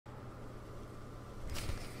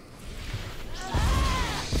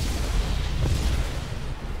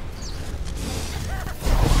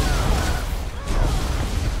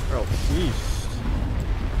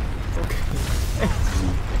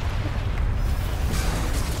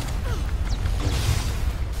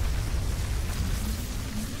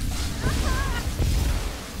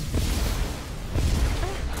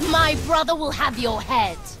My brother will have your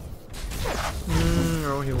head.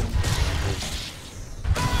 No, he won't.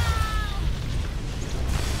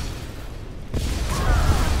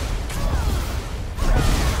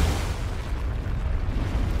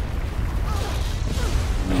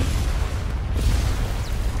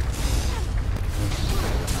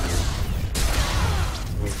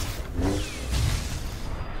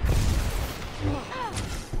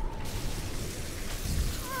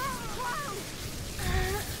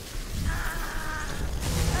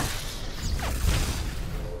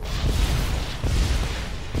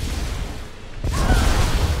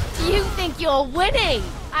 You think you're winning?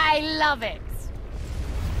 I love it.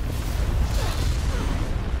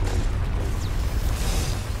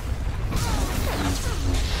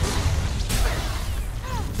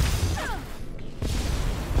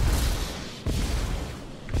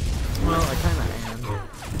 Well, I kinda am.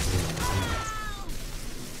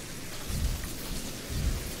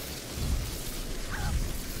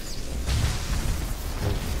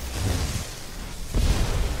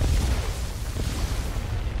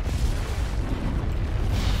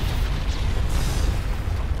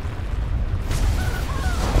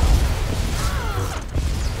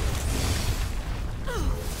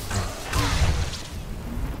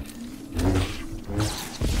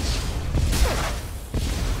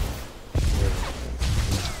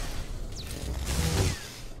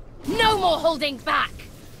 No more holding back.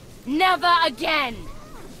 Never again.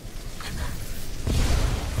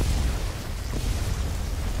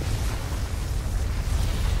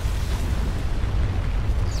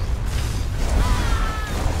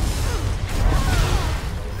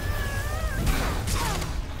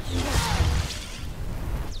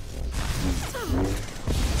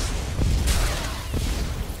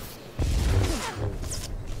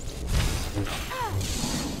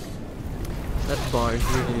 That bar is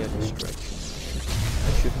really at a stretch.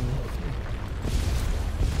 I shouldn't.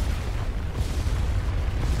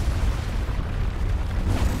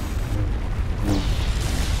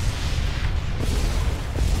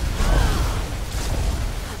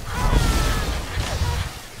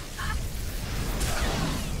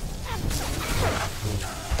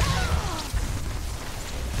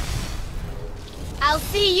 I'll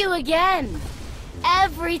see you again.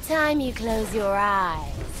 Every time you close your eyes.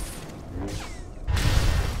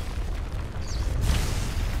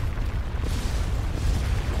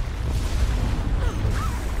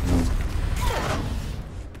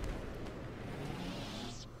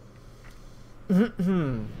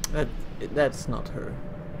 That's not her.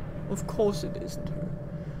 Of course it isn't her.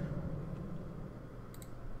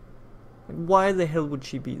 Why the hell would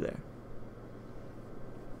she be there?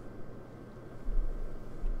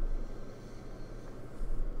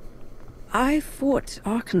 I fought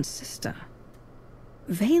Archon's sister.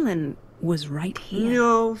 Valen was right here.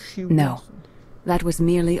 No, she No. wasn't. That was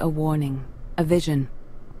merely a warning, a vision.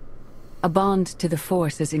 A bond to the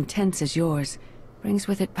Force as intense as yours brings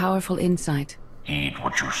with it powerful insight. Heed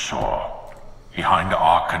what you saw. Behind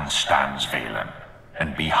Archon stands Valen,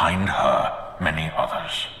 and behind her, many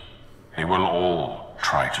others. They will all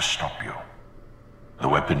try to stop you. The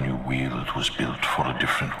weapon you wield was built for a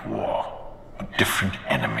different war, a different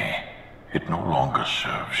enemy. It no longer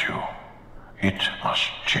serves you. It must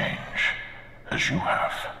change, as you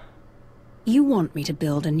have. You want me to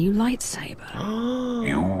build a new lightsaber?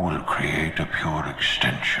 You will create a pure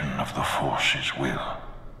extension of the Force's will.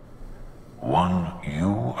 One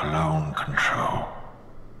you alone control.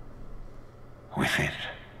 With it,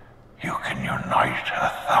 you can unite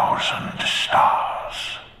 1,000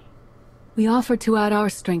 stars. We offer to add our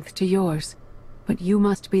strength to yours, but you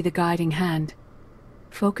must be the guiding hand.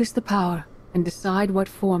 Focus the power and decide what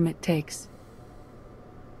form it takes.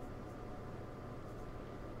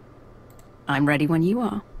 I'm ready when you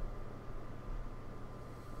are.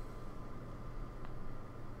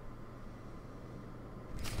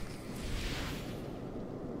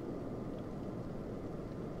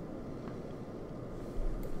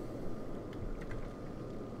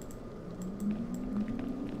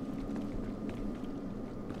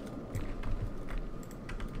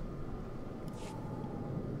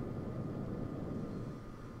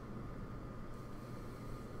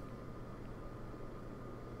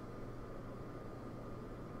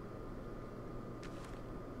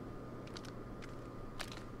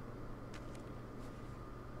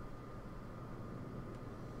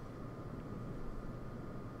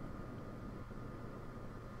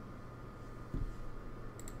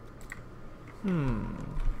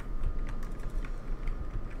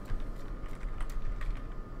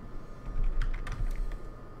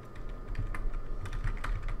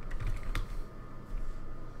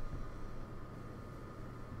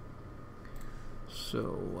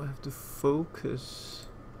 So I have to focus.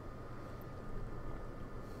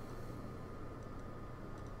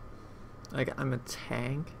 Like I'm a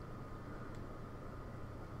tank.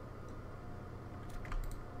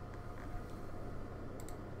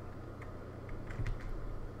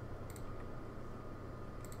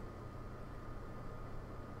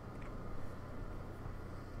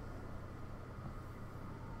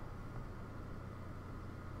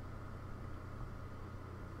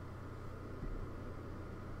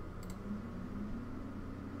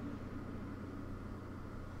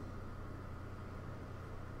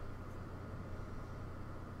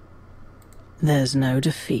 There's no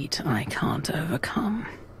defeat I can't overcome.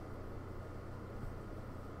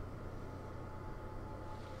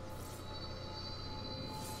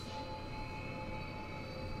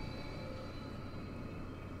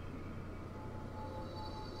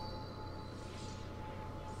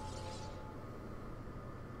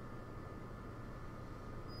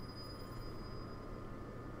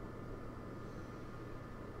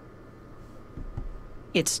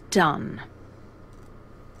 It's done.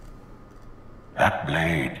 That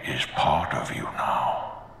blade is part of you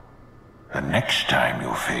now. The next time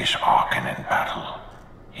you face Arkan in battle,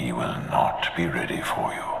 he will not be ready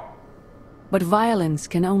for you. But violence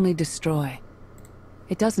can only destroy.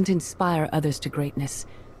 It doesn't inspire others to greatness,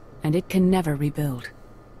 and it can never rebuild.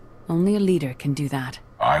 Only a leader can do that.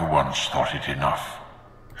 I once thought it enough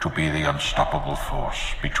to be the unstoppable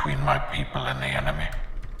force between my people and the enemy.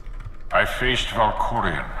 I faced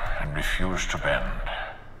Valkyrian and refused to bend.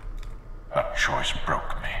 That choice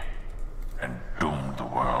broke me, and doomed the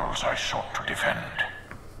worlds I sought to defend.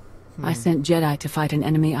 I sent Jedi to fight an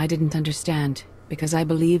enemy I didn't understand, because I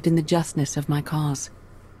believed in the justness of my cause.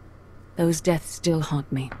 Those deaths still haunt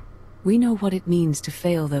me. We know what it means to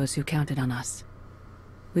fail those who counted on us.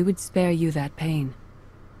 We would spare you that pain.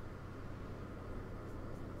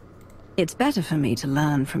 It's better for me to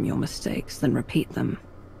learn from your mistakes than repeat them.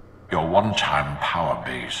 Your one-time power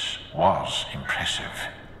base was impressive.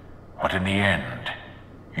 But in the end,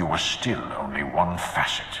 you were still only one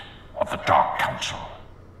facet of the Dark Council.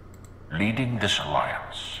 Leading this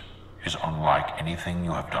alliance is unlike anything you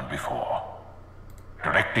have done before.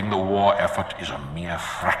 Directing the war effort is a mere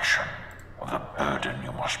fraction of the burden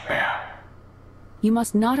you must bear. You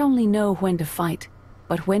must not only know when to fight,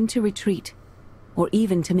 but when to retreat, or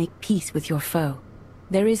even to make peace with your foe.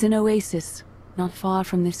 There is an oasis not far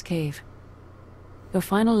from this cave. Your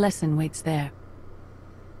final lesson waits there.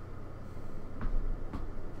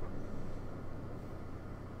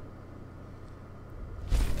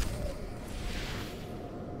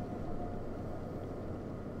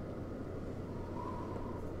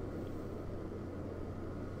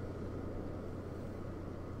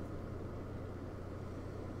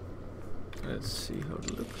 Let's see how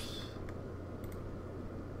it looks.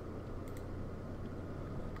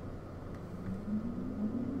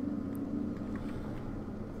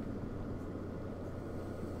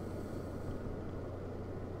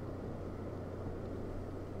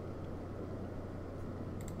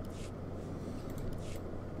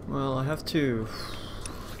 Well, I have to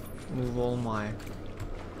move all my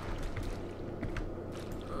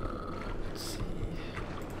let's see.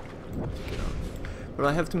 Get out. But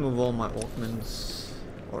I have to move all my augments,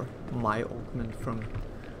 or my augment, from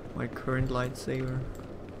my current lightsaber.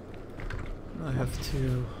 I have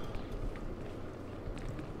to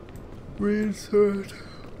reinsert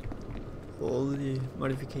all the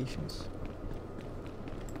modifications.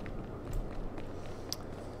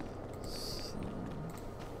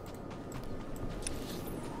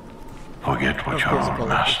 Forget what your old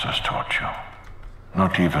masters taught you.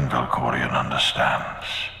 Not even Valkyrian understands.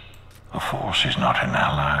 The Force is not an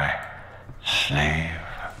ally, slave,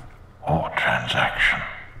 or transaction.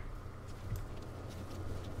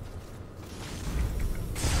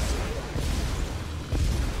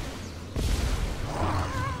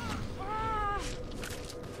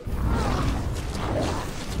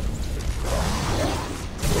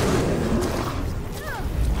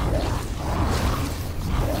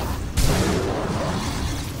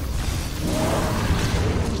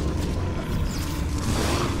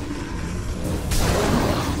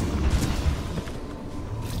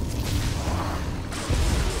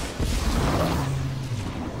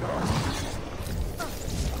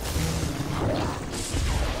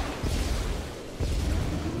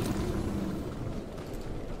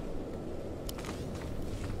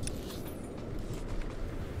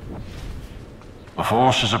 The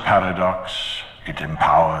Force is a paradox. It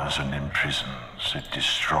empowers and imprisons. It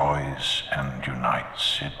destroys and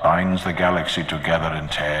unites. It binds the galaxy together and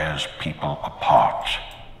tears people apart.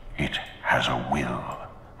 It has a will,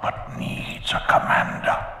 but needs a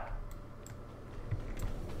commander.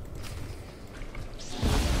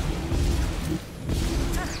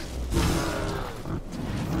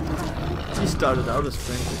 She started out as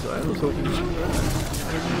friendly, so I was hoping she would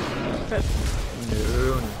pet.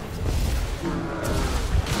 No.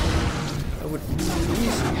 That would be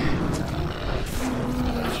easy.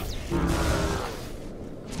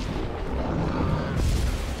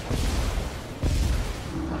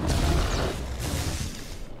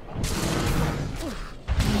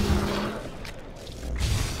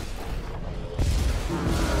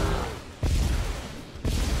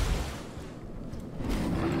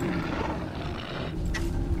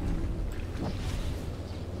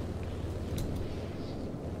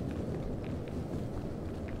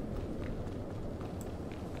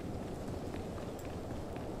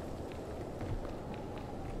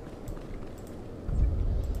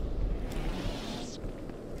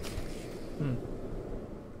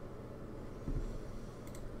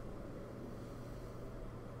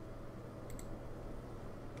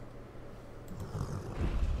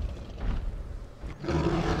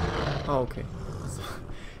 Oh, okay.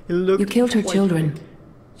 You killed her children.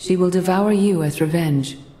 She will devour you as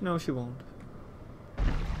revenge. No, she won't.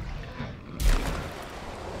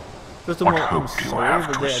 First of all, What I'm hope do you sorry have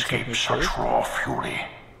that to they attacked escape me such first. raw fury?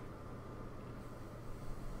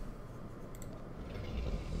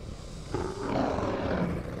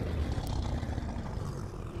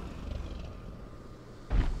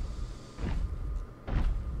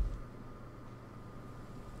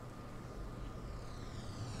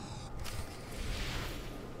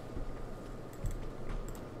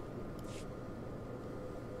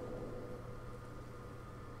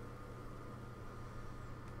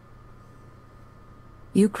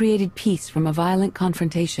 You created peace from a violent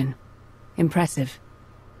confrontation. Impressive.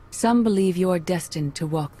 Some believe you're destined to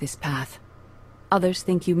walk this path. Others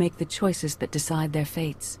think you make the choices that decide their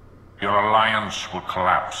fates. Your alliance will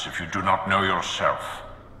collapse if you do not know yourself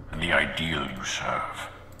and the ideal you serve.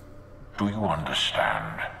 Do you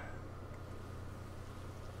understand?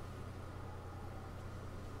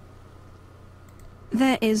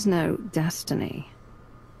 There is no destiny.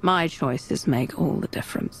 My choices make all the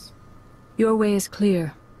difference. Your way is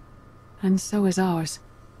clear, and so is ours.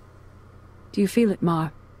 Do you feel it,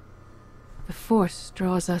 Mar? The Force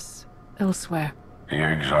draws us elsewhere. The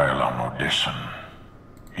exile on Odysseum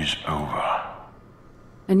is over.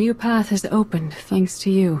 A new path has opened thanks to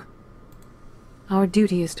you. Our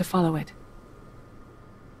duty is to follow it.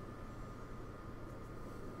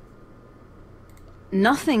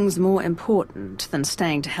 Nothing's more important than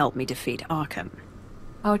staying to help me defeat Arkham.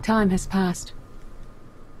 Our time has passed.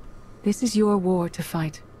 This is your war to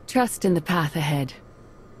fight. Trust in the path ahead.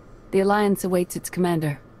 The Alliance awaits its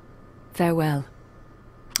commander. Farewell.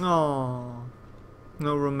 Oh,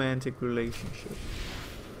 no romantic relationship.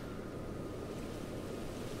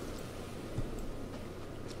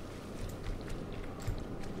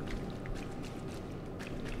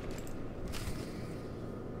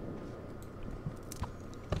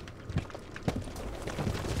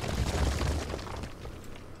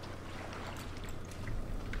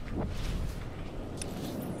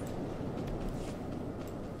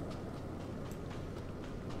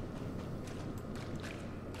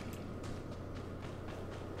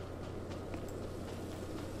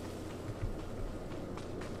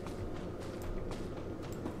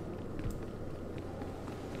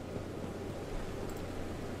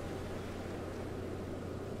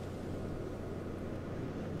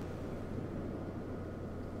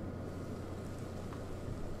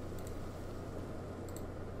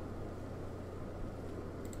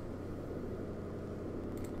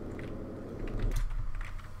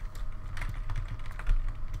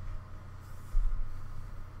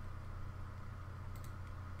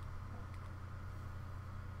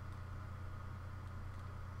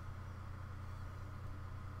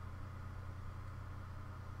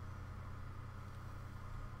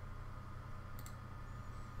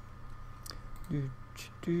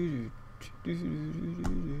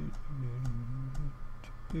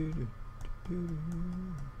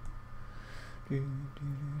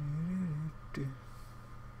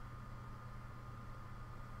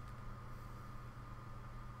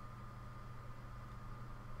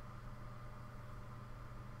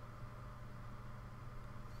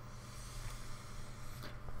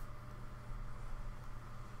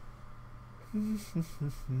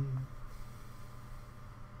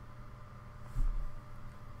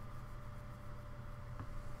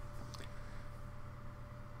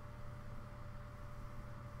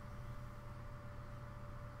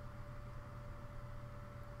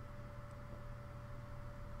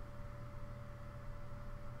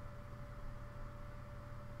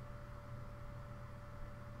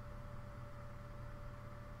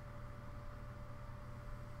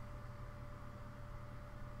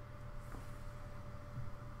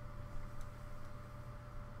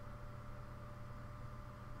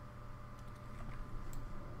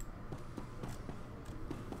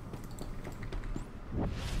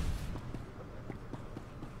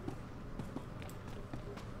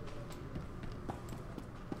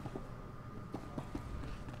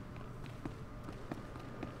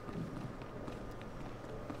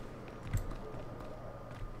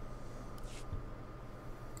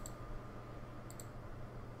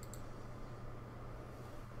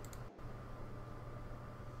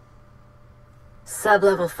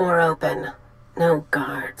 Sub-level 4 open. No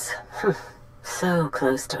guards. So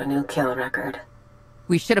close to a new kill record.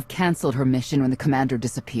 We should have cancelled her mission when the commander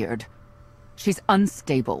disappeared. She's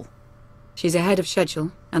unstable. She's ahead of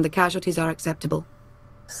schedule, and the casualties are acceptable.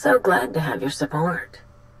 So glad to have your support.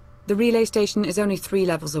 The relay station is only 3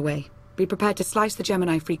 levels away. Be prepared to slice the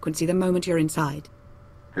Gemini frequency the moment you're inside.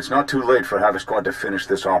 It's not too late for Havoc Squad to finish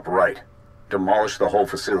this op right. Demolish the whole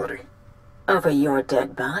facility. Over your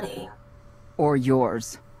dead body. Or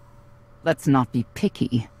yours. Let's not be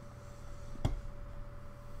picky.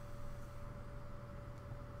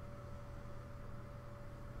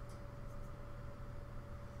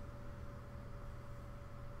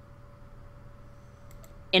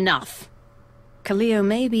 Enough. Kaleo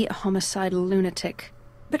may be a homicidal lunatic,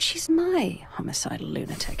 but she's my homicidal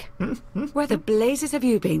lunatic. Where the blazes have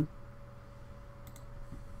you been?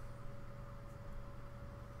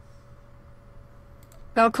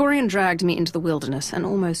 Valkorion dragged me into the wilderness and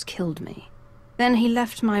almost killed me. Then he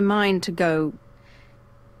left my mind to go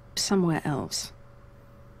somewhere else.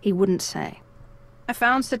 He wouldn't say. I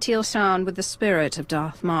found Satil-san with the spirit of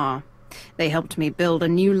Darth Mar. They helped me build a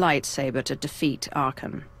new lightsaber to defeat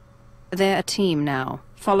Arkham. They're a team now,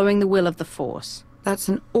 following the will of the Force. That's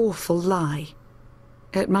an awful lie.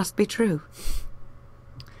 It must be true.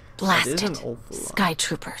 Blast That is an it. awful lie. Sky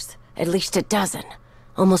troopers. At least a dozen.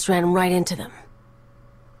 Almost ran right into them.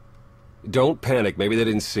 Don't panic, maybe they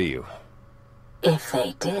didn't see you. If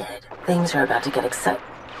they did, things are about to get exciting.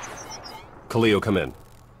 Kaleo, come in.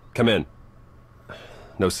 Come in.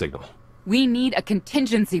 No signal. We need a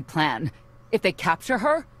contingency plan. If they capture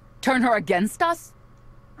her, turn her against us?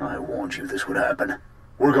 I warned you this would happen.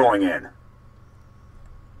 We're going in.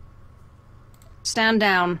 Stand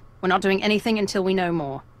down. We're not doing anything until we know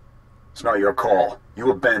more. It's not your call.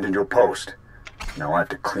 You abandoned your post. Now I have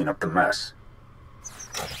to clean up the mess.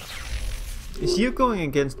 Is you going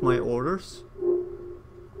against my orders?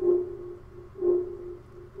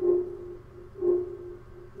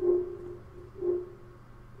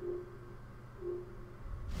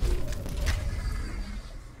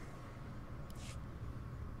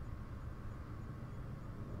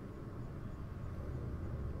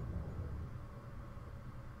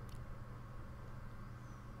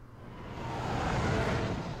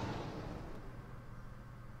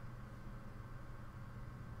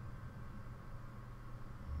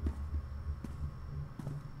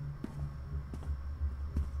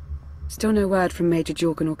 Still no word from Major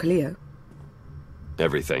Jorgen or Kaleo?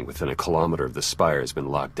 Everything within a kilometer of the spire has been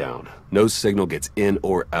locked down. No signal gets in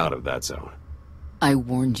or out of that zone. I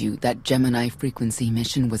warned you that Gemini frequency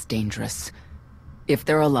mission was dangerous. If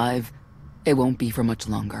they're alive, it won't be for much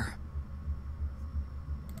longer.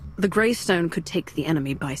 The Greystone could take the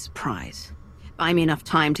enemy by surprise. Buy me enough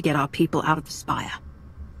time to get our people out of the spire.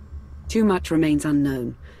 Too much remains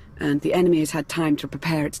unknown, and the enemy has had time to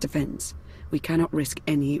prepare its defense. We cannot risk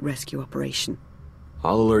any rescue operation.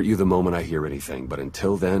 I'll alert you the moment I hear anything, but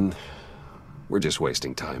until then, we're just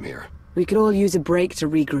wasting time here. We could all use a break to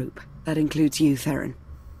regroup. That includes you, Theron.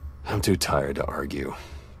 I'm too tired to argue.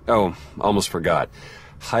 Oh, almost forgot.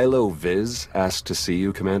 Hylo Viz asked to see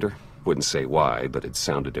you, Commander. Wouldn't say why, but it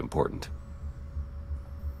sounded important.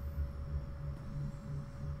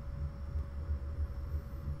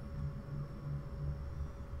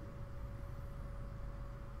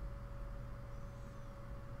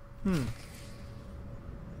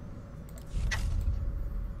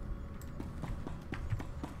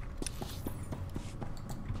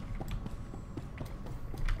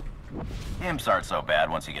 Imps aren't so bad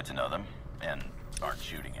once you get to know them, and aren't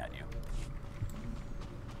shooting at you.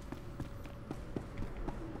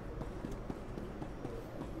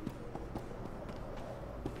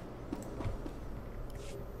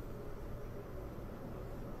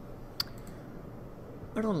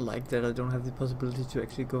 I don't like that I don't have the possibility to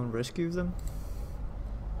actually go and rescue them.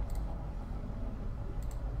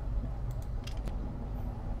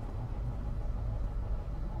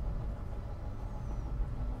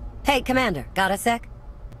 Hey, Commander, got a sec?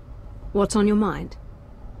 What's on your mind?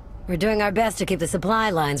 We're doing our best to keep the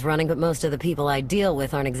supply lines running, but most of the people I deal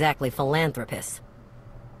with aren't exactly philanthropists.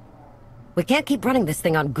 We can't keep running this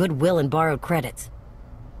thing on goodwill and borrowed credits.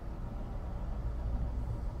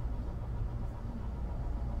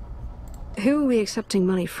 Who are we accepting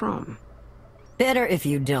money from? Better if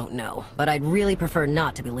you don't know, but I'd really prefer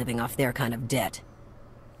not to be living off their kind of debt.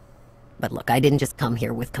 But look, I didn't just come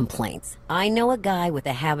here with complaints. I know a guy with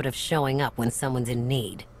a habit of showing up when someone's in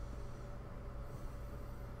need.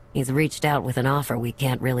 He's reached out with an offer we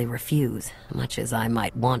can't really refuse, much as I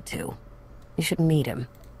might want to. You should meet him.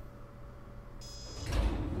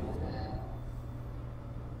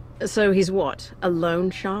 So he's what? A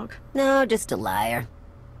loan shark? No, just a liar.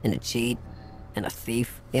 And a cheat. And a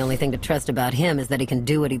thief. The only thing to trust about him is that he can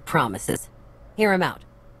do what he promises. Hear him out.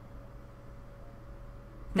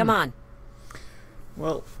 Come on.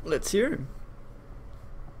 Well, let's hear him.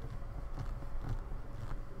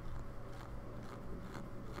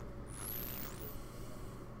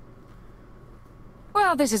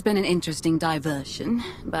 Well, this has been an interesting diversion,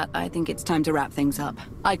 but I think it's time to wrap things up.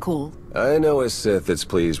 I call. I know a Sith that's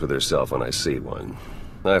pleased with herself when I see one.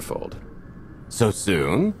 I fold. So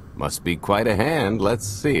soon? Must be quite a hand. Let's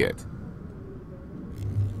see it.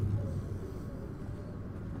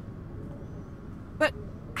 But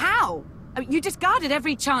how? You discarded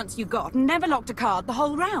every chance you got and never locked a card the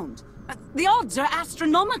whole round. The odds are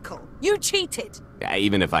astronomical. You cheated. Yeah,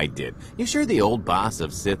 even if I did. You sure the old boss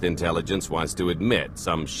of Sith intelligence wants to admit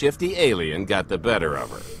some shifty alien got the better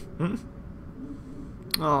of her?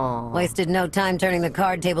 Oh. Wasted no time turning the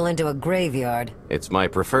card table into a graveyard. It's my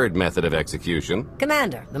preferred method of execution.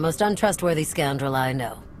 Commander, the most untrustworthy scoundrel I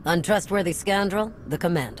know. Untrustworthy scoundrel, the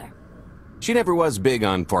Commander. She never was big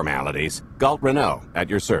on formalities. Galt Renault, at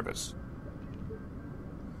your service.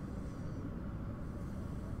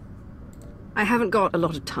 I haven't got a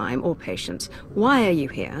lot of time or patience. Why are you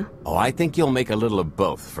here? Oh, I think you'll make a little of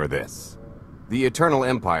both for this. The Eternal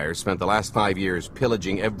Empire spent the last 5 years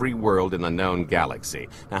pillaging every world in the known galaxy.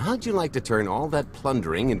 Now, how'd you like to turn all that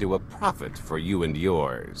plundering into a profit for you and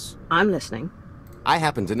yours? I'm listening. I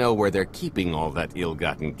happen to know where they're keeping all that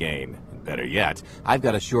ill-gotten gain. Better yet, I've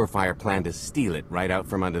got a surefire plan to steal it right out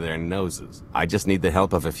from under their noses. I just need the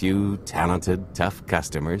help of a few talented, tough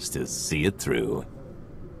customers to see it through.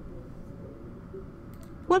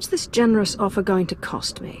 What's this generous offer going to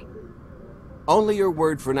cost me? Only your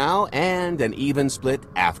word for now, and an even split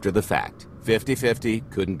after the fact. 50-50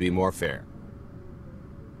 couldn't be more fair.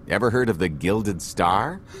 Ever heard of the Gilded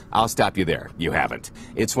Star? I'll stop you there. You haven't.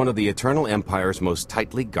 It's one of the Eternal Empire's most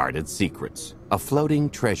tightly guarded secrets. A floating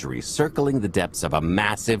treasury circling the depths of a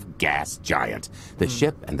massive gas giant. The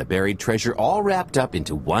ship and the buried treasure all wrapped up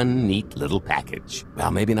into one neat little package.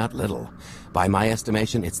 Well, maybe not little. By my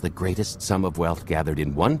estimation, it's the greatest sum of wealth gathered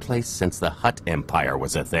in one place since the Hutt Empire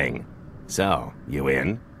was a thing. So, you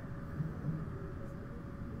in?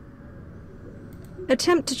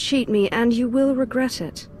 Attempt to cheat me and you will regret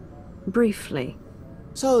it. Briefly.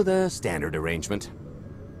 So the standard arrangement.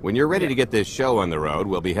 When you're ready to get this show on the road,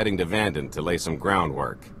 we'll be heading to Vanden to lay some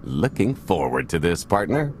groundwork. Looking forward to this,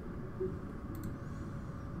 partner.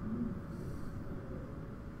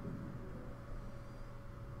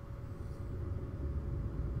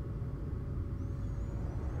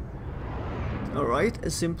 Alright, a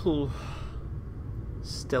simple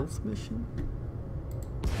stealth mission.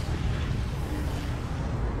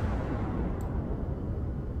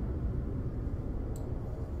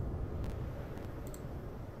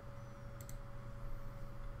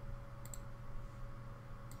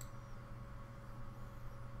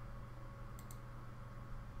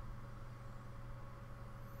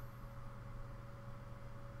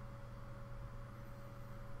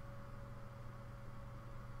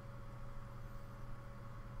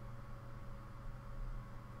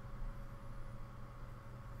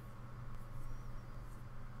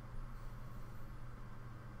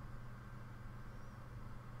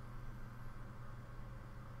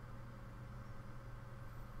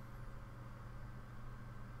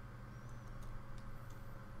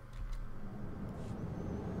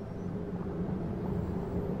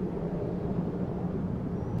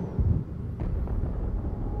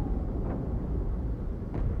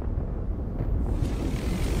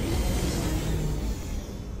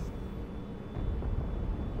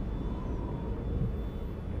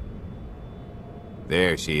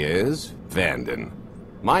 There she is, Vanden.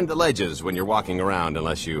 Mind the ledges when you're walking around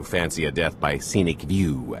unless you fancy a death by scenic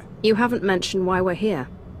view. You haven't mentioned why we're here.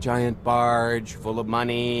 Giant barge, full of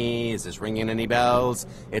money. Is this ringing any bells?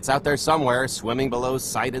 It's out there somewhere, swimming below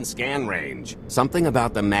sight and scan range. Something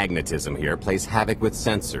about the magnetism here plays havoc with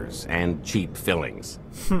sensors and cheap fillings.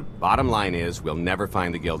 Bottom line is, we'll never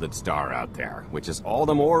find the Gilded Star out there, which is all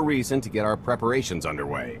the more reason to get our preparations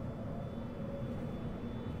underway.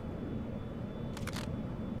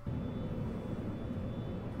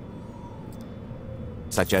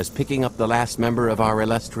 Such as picking up the last member of our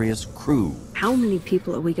illustrious crew. How many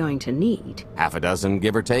people are we going to need? Half a dozen,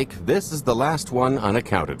 give or take. This is the last one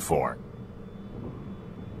unaccounted for.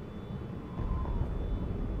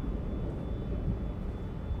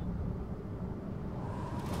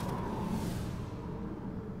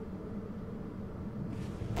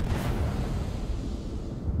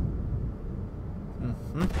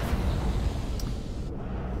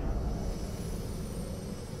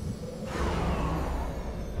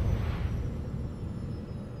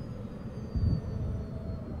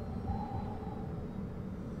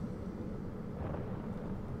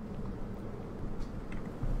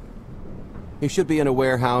 He should be in a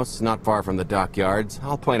warehouse not far from the dockyards.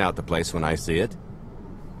 I'll point out the place when I see it.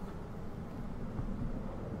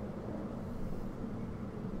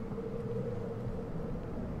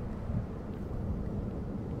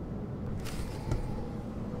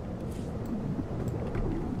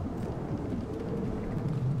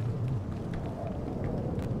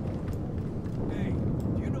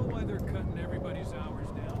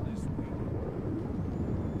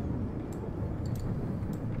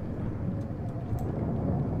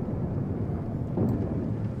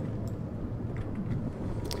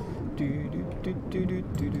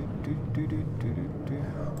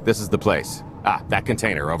 This is the place. Ah, that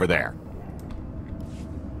container over there.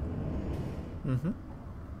 Mm-hmm.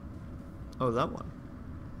 Oh, that one.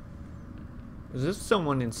 Is there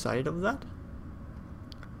someone inside of that?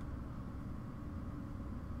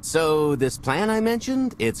 So, this plan I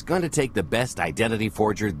mentioned, it's going to take the best identity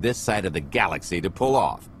forger this side of the galaxy to pull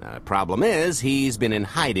off. Problem is, he's been in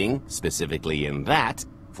hiding, specifically in that,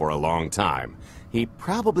 for a long time. He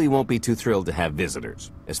probably won't be too thrilled to have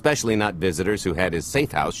visitors, especially not visitors who had his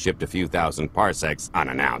safe house shipped a few thousand parsecs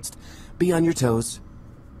unannounced. Be on your toes.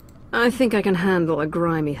 I think I can handle a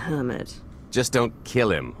grimy hermit. Just don't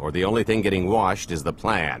kill him, or the only thing getting washed is the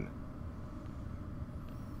plan.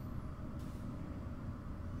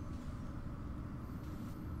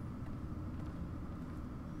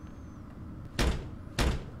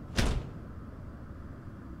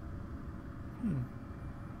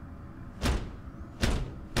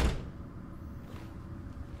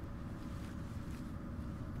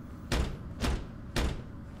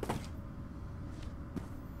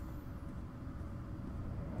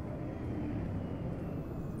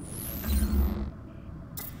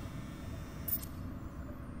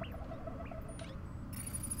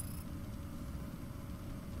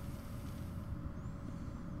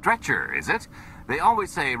 Dretcher, is it? They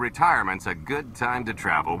always say retirement's a good time to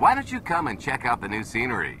travel. Why don't you come and check out the new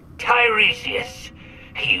scenery? Tiresias,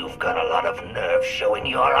 you've got a lot of nerve showing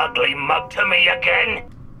your ugly mug to me again.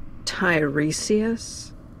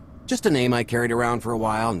 Tiresias? Just a name I carried around for a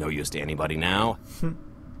while, no use to anybody now.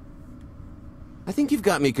 I think you've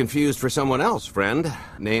got me confused for someone else, friend.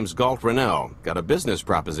 Name's Galt Renault. Got a business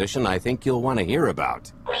proposition I think you'll want to hear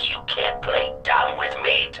about. You can't play dumb with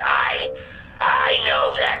me, Ty. I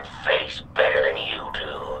know that face better than you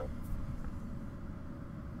do.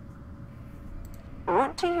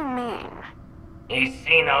 What do you mean? He's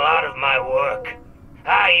seen a lot of my work.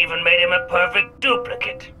 I even made him a perfect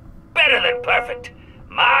duplicate. Better than perfect.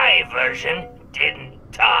 My version didn't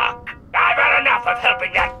talk. I've had enough of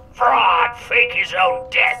helping that fraud fake his own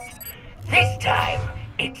death. This time,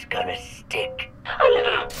 it's gonna stick. A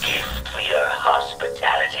little gift for your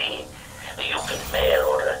hospitality. You can mail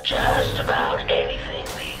order just about